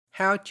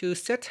how to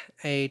set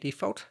a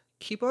default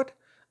keyboard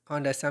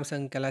on the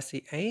Samsung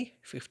Galaxy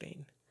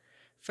A15.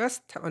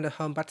 First, tap on the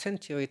home button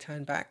to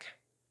return back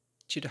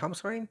to the home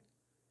screen.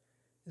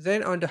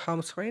 Then on the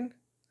home screen,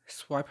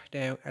 swipe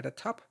down at the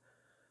top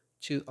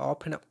to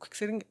open up quick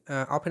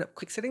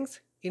settings.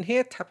 In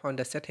here, tap on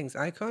the settings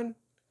icon.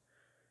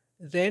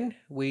 Then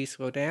we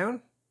scroll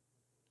down,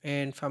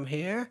 and from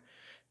here,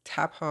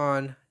 tap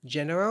on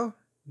General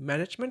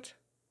Management.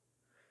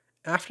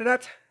 After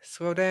that,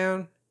 scroll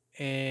down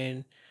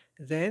and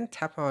then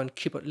tap on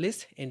Keyboard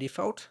List and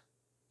Default.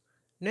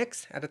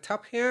 Next, at the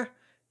top here,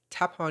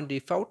 tap on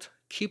Default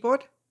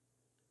Keyboard.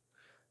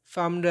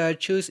 From the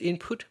Choose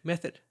Input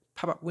Method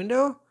pop-up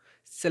window,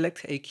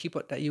 select a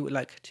keyboard that you would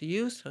like to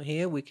use. So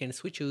here we can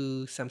switch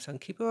to Samsung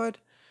keyboard,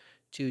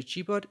 to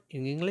Gboard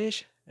in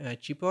English,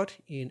 Gboard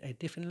in a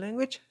different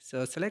language.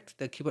 So select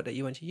the keyboard that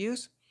you want to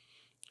use,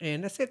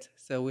 and that's it.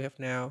 So we have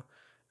now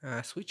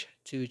switched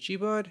to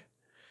Gboard.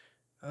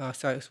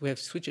 So we have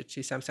switched it to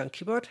Samsung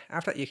keyboard.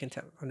 After that, you can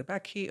tap on the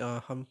back key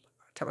or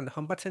tap on the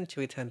home button to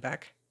return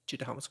back to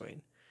the home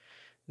screen.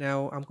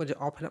 Now I'm going to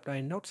open up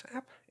the Notes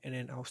app, and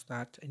then I'll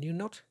start a new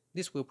note.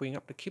 This will bring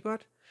up the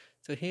keyboard.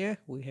 So here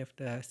we have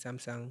the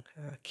Samsung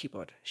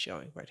keyboard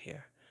showing right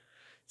here.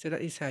 So that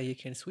is how you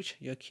can switch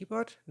your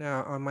keyboard.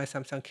 Now on my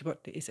Samsung keyboard,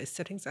 there is a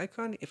settings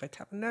icon. If I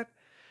tap on that,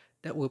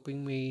 that will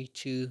bring me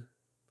to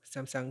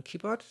Samsung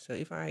keyboard. So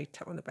if I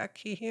tap on the back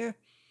key here,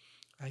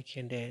 I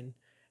can then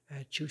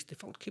choose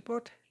default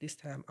keyboard. This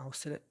time I'll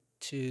set it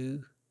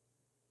to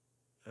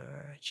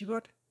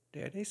Gboard.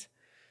 There it is.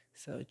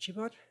 So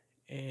Gboard,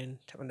 and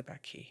tap on the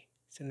back key.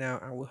 So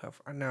now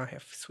I now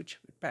have switched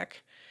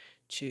back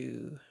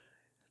to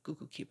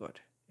Google Keyboard,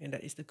 and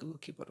that is the Google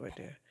Keyboard right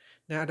there.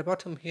 Now at the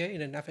bottom here in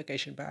the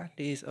navigation bar,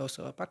 there is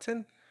also a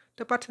button.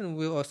 The button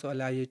will also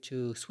allow you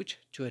to switch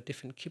to a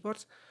different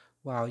keyboard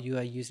while you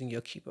are using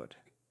your keyboard.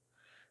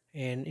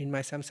 And in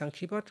my Samsung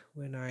keyboard,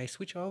 when I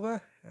switch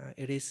over,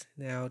 it is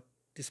now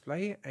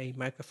display a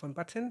microphone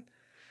button.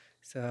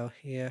 So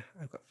here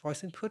I've got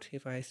voice input.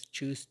 If I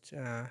choose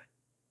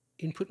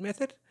input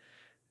method,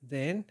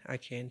 then I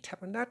can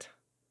tap on that,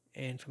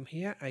 and from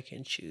here I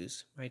can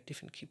choose my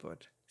different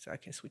keyboard. So I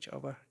can switch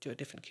over to a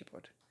different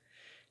keyboard.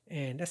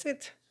 And that's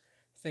it.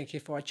 Thank you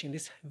for watching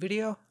this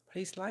video.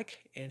 Please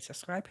like and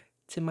subscribe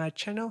to my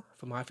channel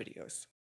for more videos.